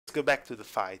go back to the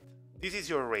fight. This is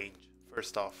your range,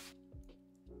 first off.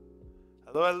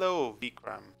 Hello, hello,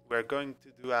 Vikram. We're going to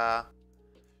do a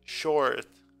short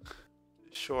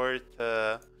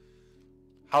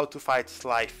how to fight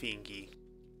Sly thingy.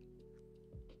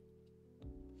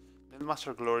 Then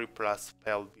Master Glory plus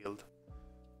spell build.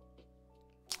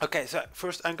 Okay, so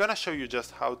first I'm gonna show you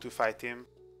just how to fight him.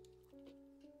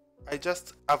 I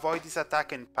just avoid his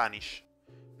attack and punish.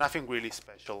 Nothing really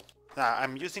special. Now,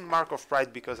 I'm using Mark of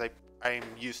Pride because I'm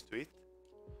used to it.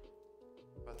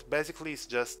 But basically it's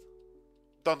just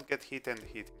don't get hit and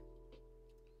hit him.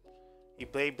 He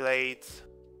Blades.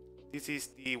 This is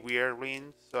the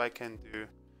whirlwind, so I can do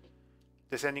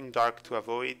Descending Dark to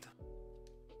avoid.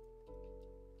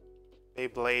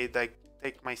 Blade, I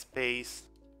take my space.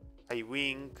 I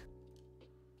wing.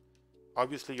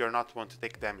 Obviously you're not want to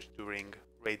take damage during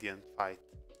Radiant fight.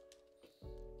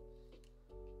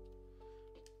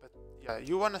 But yeah,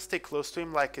 you wanna stay close to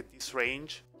him like at this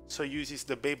range. So uses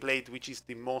the Beyblade, which is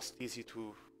the most easy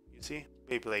to, you see?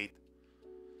 Beyblade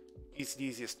is the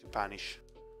easiest to punish.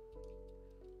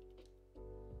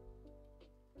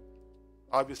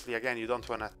 Obviously again you don't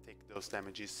wanna take those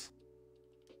damages.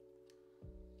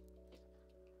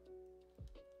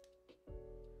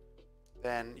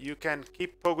 Then you can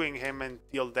keep pogoing him and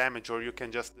deal damage, or you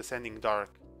can just Descending Dark,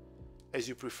 as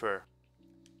you prefer.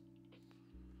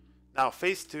 Now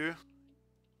phase 2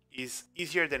 is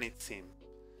easier than it seems.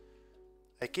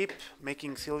 I keep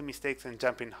making silly mistakes and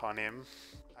jumping on him.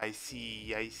 I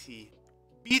see.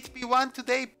 Beat P1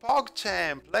 today,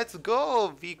 PogChamp! Let's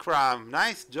go, Vikram!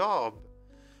 Nice job!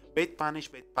 Bait punish,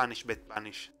 bait punish, bait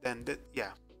punish. Then,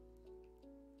 yeah.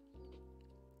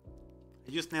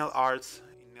 I use Nail Arts.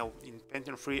 In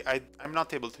Pantheon 3, I'm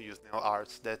not able to use Nail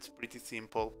Arts. That's pretty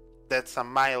simple. That's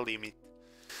my limit.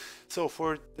 So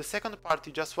for the second part,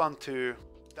 you just want to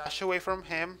dash away from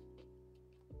him.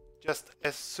 Just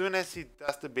as soon as he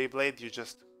does the Beyblade, you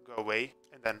just go away.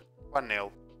 And then one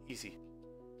nail, easy.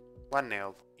 One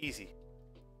nail, easy.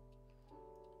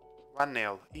 One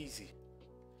nail, easy.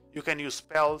 You can use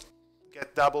spell,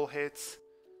 get double hits.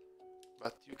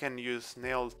 But you can use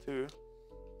nail too.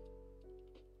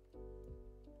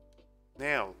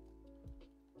 Nail,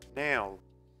 nail,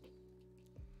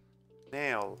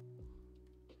 nail,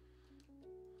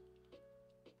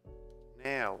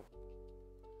 nail.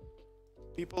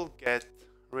 People get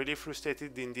really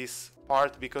frustrated in this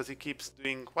part because he keeps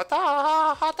doing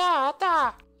wata hata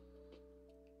hata.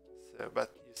 So,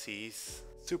 but you see, he's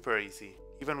super easy.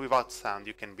 Even without sound,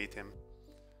 you can beat him.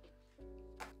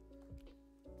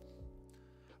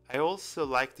 I also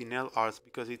like the nail arts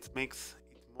because it makes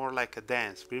more like a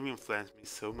dance. Really influenced me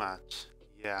so much.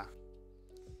 Yeah.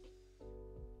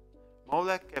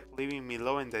 Molek kept leaving me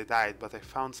low and I died, but I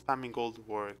found spamming gold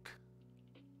work.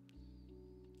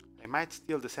 I might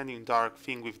steal the Descending Dark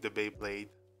thing with the Beyblade.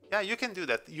 Yeah, you can do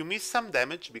that. You miss some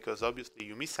damage, because obviously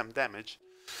you miss some damage,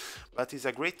 but it's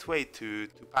a great way to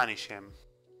punish him.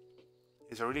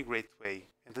 It's a really great way.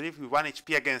 And live with 1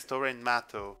 HP against Oren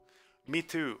Mato. Me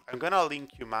too. I'm gonna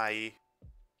link you my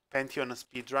Pantheon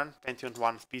speedrun, Pantheon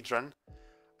 1 speedrun.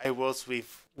 I was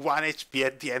with 1 HP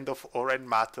at the end of Oren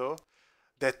Mato.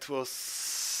 That was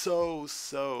so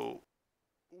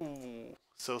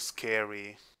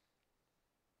scary.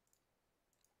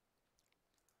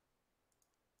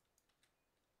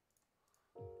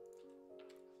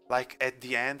 Like at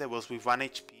the end I was with 1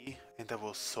 HP and I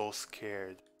was so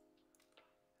scared.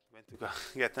 Went to go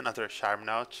get another Charm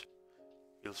Notch.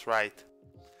 Feels right.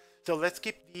 So let's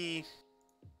keep the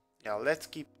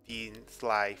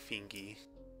Sly thingy.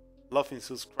 Love and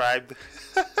subscribed.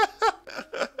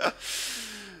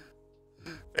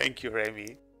 Thank you,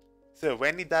 Remy. So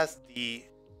when he does he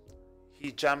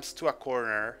jumps to a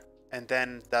corner and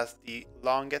then does the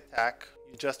long attack,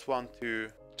 you just want to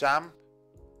jump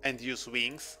and use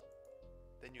wings.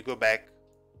 Then you go back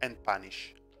and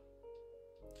punish.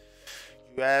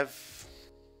 You have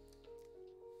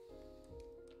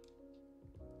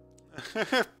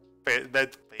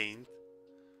bad paint.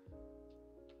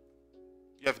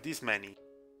 You have this many.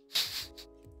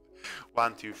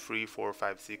 1, 2, 3, 4,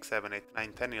 5, 6, 7, 8,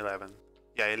 9, 10, 11.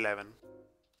 Yeah, 11.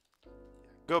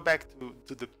 Go back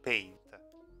to the paint.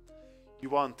 You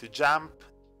want to jump,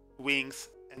 wings,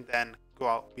 and then go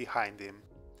out behind him.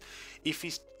 If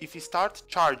he starts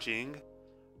charging,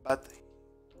 but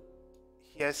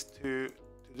he has to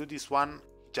do this one,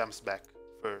 he jumps back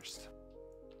first.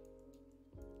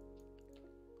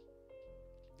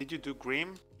 Did you do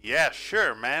Grim? Yeah,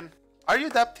 sure, man. Are you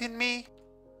adapting me?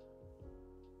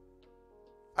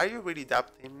 Are you really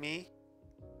adapting me?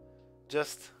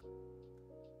 Just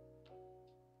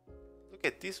look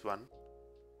at this one.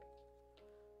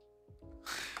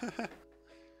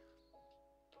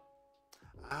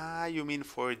 Ah, you mean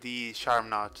for the charm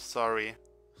notch, sorry.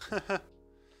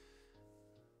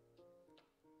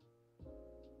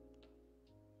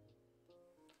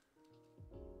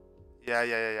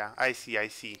 Yeah. I see, I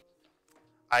see.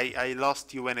 I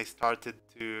lost you when I started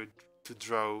to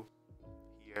draw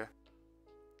here.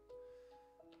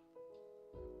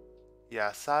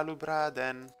 Yeah, Salubra,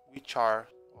 then which are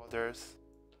others?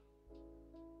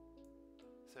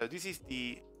 So this is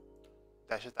the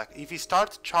dash attack. If he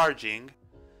starts charging,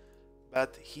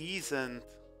 but he isn't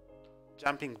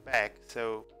jumping back,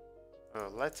 so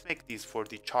let's make this for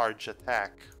the charge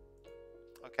attack.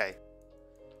 Okay.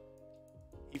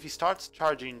 If he starts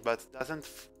charging but doesn't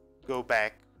go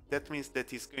back, that means that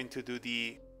he's going to do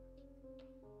the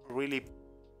really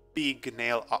big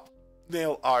nail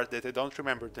art that I don't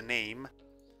remember the name.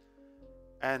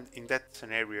 And in that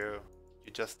scenario,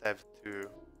 you just have to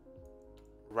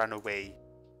run away.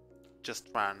 Just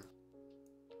run.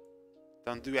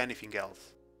 Don't do anything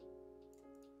else.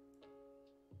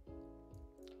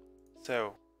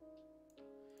 So,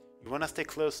 you wanna stay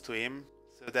close to him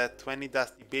so that when he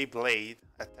does the Beyblade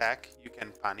attack, you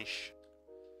can punish.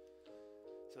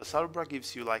 So Salbra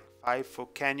gives you like 5 for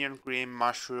Canyon, Green,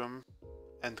 Mushroom,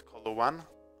 and Color 1.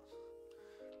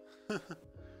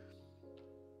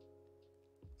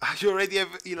 You already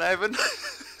have 11?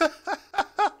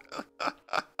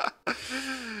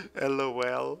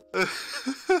 LOL.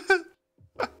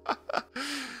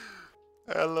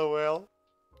 LOL.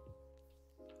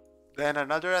 Then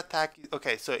another attack.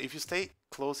 Okay, so if you stay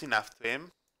close enough to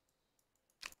him,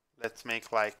 let's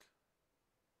make like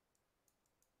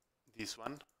this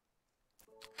one.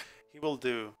 He will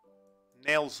do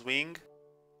Nail Swing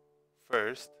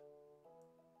first,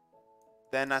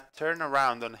 then a turn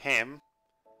around on him,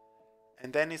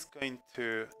 and then he's going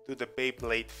to do the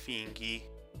Beyblade thingy.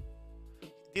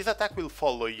 This attack will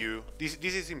follow you. This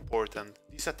is important.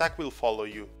 This attack will follow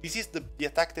you. This is the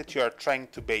attack that you are trying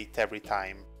to bait every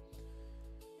time.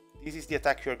 This is the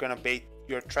attack you're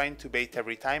trying to bait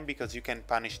every time because you can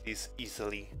punish this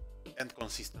easily and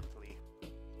consistently.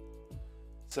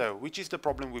 So, which is the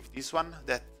problem with this one?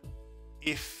 That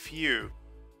if you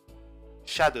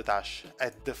Shadow Dash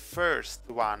at the first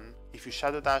one, if you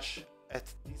Shadow Dash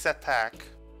at this attack,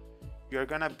 you're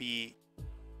gonna be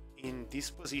in this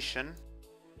position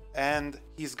and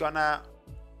he's gonna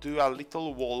do a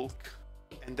little walk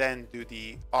and then do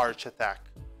the arch attack.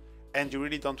 And you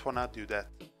really don't wanna do that,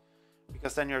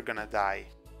 because then you're gonna die.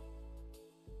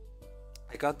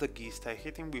 I got the Geist. I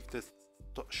hit him with the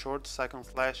short second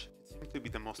slash. It seemed to be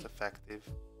the most effective.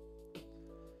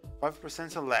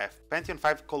 5% left. Pantheon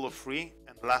 5 color free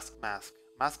and last mask.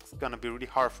 Mask's gonna be really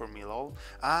hard for me, lol.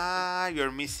 Ah,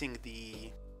 you're missing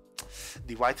the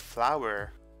white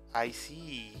flower. I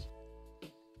see.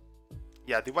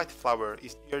 Yeah, the white flower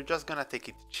is, you're just gonna take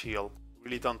it chill.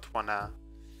 Really don't wanna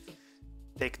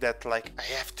take that like I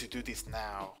have to do this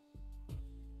now.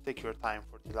 Take your time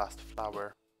for the last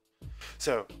flower.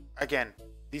 So again,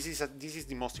 this is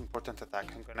the most important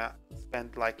attack. I'm gonna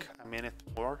spend like a minute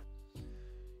more.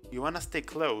 You wanna stay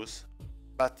close,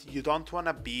 but you don't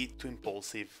wanna be too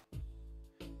impulsive.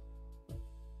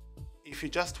 If you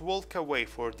just walk away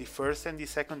for the first and the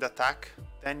second attack,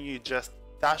 then you just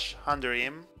dash under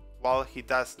him while he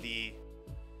does the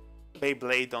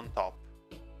Beyblade on top.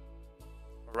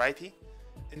 Alrighty?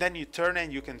 And then you turn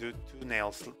and you can do two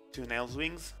nail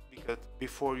swings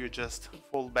before you just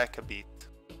fall back a bit.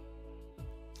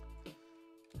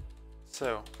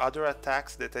 So, other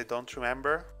attacks that I don't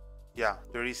remember. Yeah,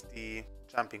 there is the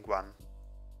jumping one.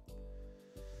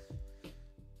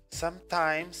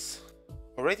 Sometimes...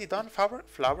 Already done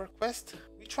flower quest?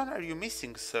 Which one are you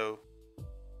missing so?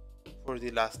 For the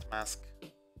last mask.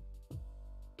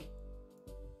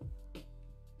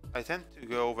 I tend to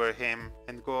go over him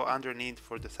and go underneath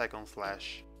for the second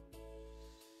slash.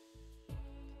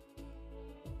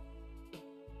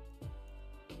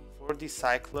 For the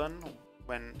cyclone,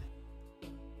 when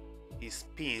he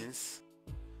spins,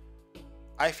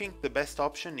 I think the best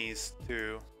option is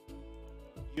to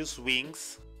use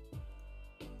wings,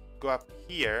 go up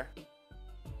here,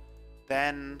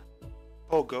 then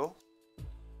pogo.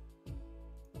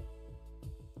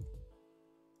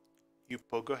 You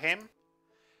pogo him,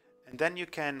 and then you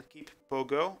can keep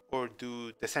pogo or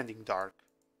do descending dark.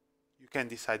 You can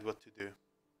decide what to do.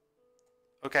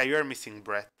 Okay, you're missing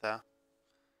Brett.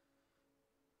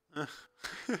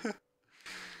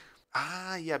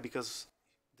 Ah, yeah, because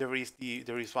there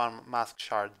is one mask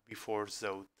shard before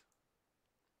Zod.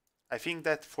 I think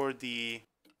that for the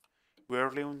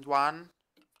whirlwind one,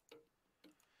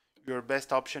 your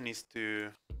best option is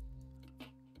to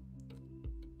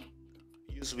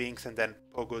use wings and then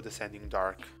pogo descending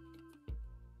dark.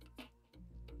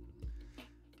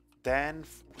 Then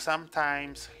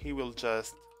sometimes he will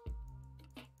just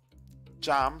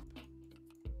jump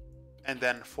and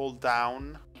then fall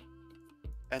down,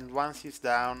 and once he's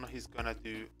down he's gonna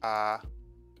do a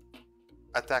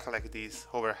attack like this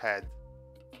overhead.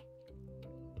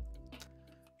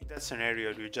 In that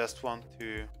scenario you just want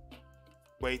to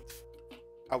wait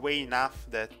away enough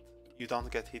that you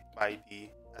don't get hit by the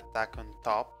attack on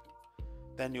top,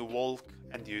 then you walk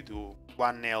and you do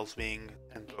one nail swing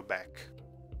and go back.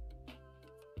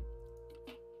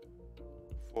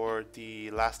 For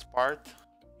the last part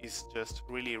is just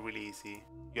really easy.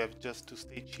 You have just to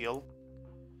stay chill.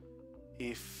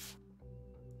 If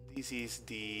this is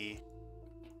the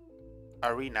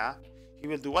arena, he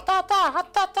will do watata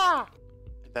hatata,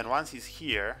 and then once he's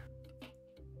here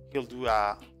he'll do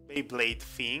a Beyblade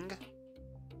thing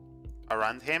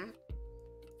around him.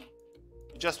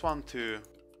 You just want to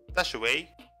dash away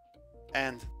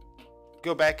and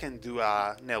go back and do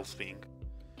a nail swing.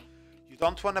 You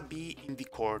don't want to be in the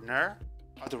corner,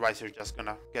 otherwise you're just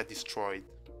gonna get destroyed.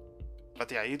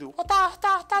 But yeah, you do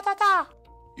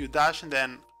you dash and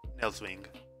then nail swing.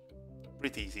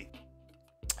 Pretty easy.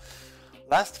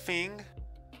 Last thing.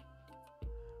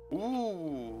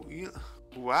 Ooh,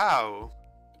 wow.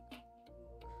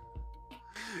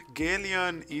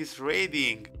 Galeon is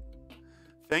raiding.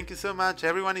 Thank you so much.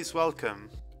 Everyone is welcome.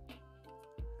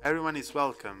 Everyone is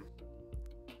welcome.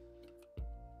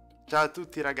 Ciao a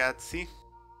tutti ragazzi.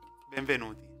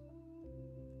 Benvenuti.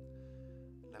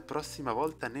 La prossima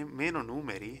volta meno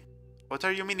numeri? What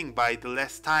are you meaning by the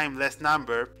less time, less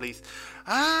number, please?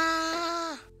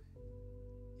 Ah!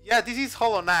 Yeah, this is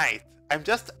Hollow Knight. I'm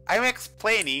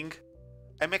explaining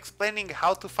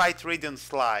how to fight Radiant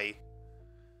Sly.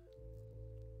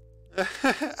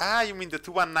 Ah, you mean the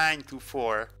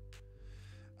 21924.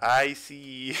 I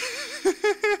see.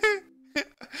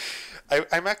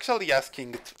 I'm actually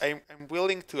asking, I'm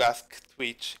willing to ask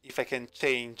Twitch if I can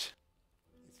change.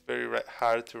 It's very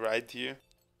hard to write you.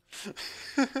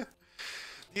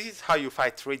 This is how you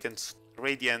fight Radiant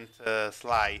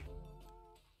Sly.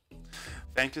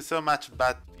 Thank you so much,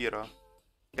 Batpiro.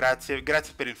 Grazie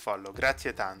per il follow,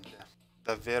 grazie tante.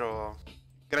 Davvero,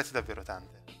 grazie davvero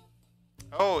tante.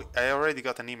 Oh, I already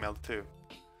got an email too.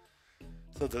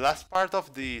 So the last part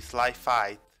of the Sly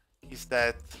fight is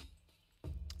that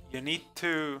you need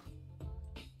to...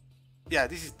 Yeah,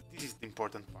 this is the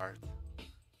important part.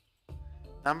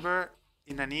 Number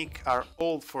in a nick are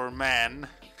all for men.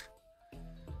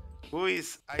 Who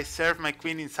is I serve my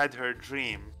queen inside her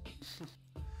dream.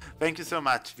 Thank you so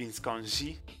much, Vince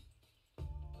Conji.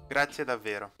 Grazie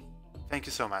davvero. Thank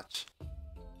you so much.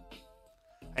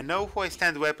 I know who I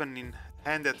stand weapon in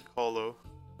hand at Colo.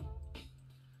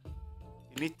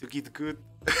 You need to get good.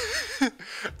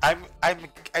 I'm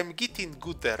getting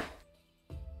gooder.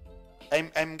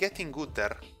 I'm getting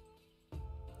gooder.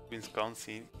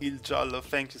 Wisconsin, Il Jollo,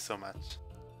 thank you so much.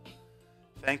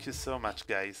 Thank you so much,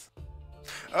 guys.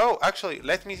 Oh, actually,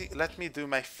 let me do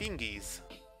my thingies.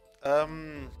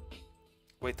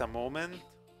 Wait a moment.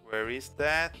 Where is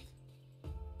that?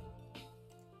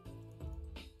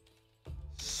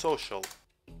 Social.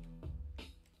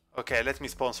 Okay, let me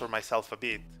sponsor myself a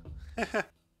bit.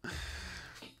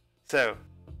 So,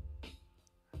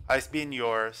 I've been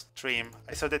your stream.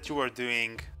 I saw that you were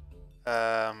doing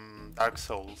Dark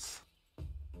Souls.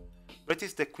 What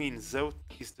is the Queen? Zoth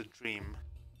is the dream.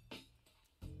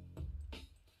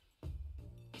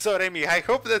 So Remy, I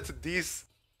hope that this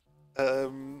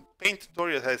paint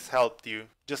tutorial has helped you.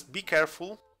 Just be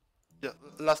careful.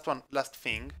 Last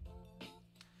thing.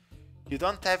 You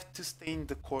don't have to stay in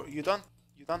the core. You don't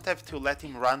have to let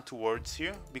him run towards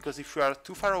you, because if you are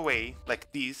too far away,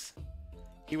 like this,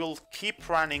 he will keep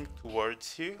running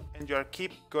towards you, and you are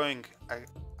keep going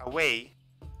away,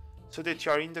 so that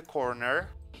you are in the corner,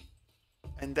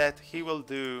 and that he will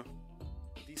do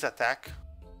this attack,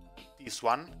 this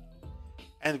one,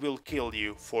 and will kill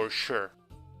you for sure.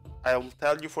 I will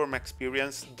tell you from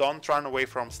experience, don't run away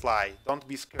from Sly, don't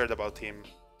be scared about him.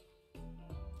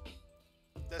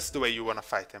 That's the way you wanna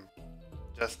fight him.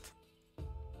 Just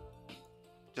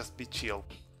be chill.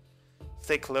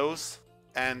 Stay close,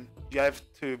 and you have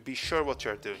to be sure what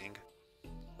you're doing.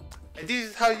 And this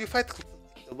is how you fight.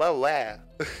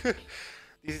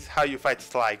 This is how you fight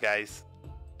Sly, guys.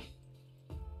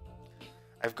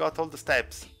 I've got all the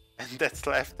steps, and that's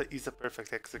left is a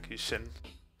perfect execution.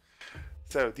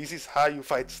 So this is how you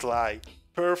fight Sly.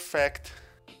 Perfect.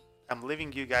 I'm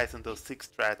leaving you guys on those 6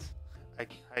 strats.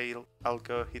 I'll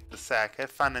go hit the sack.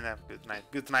 Have fun and have a good night.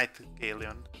 Good night,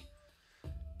 Galeon.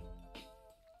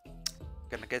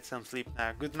 Gonna get some sleep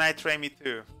now. Good night, Remy,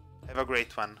 too. Have a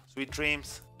great one. Sweet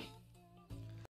dreams.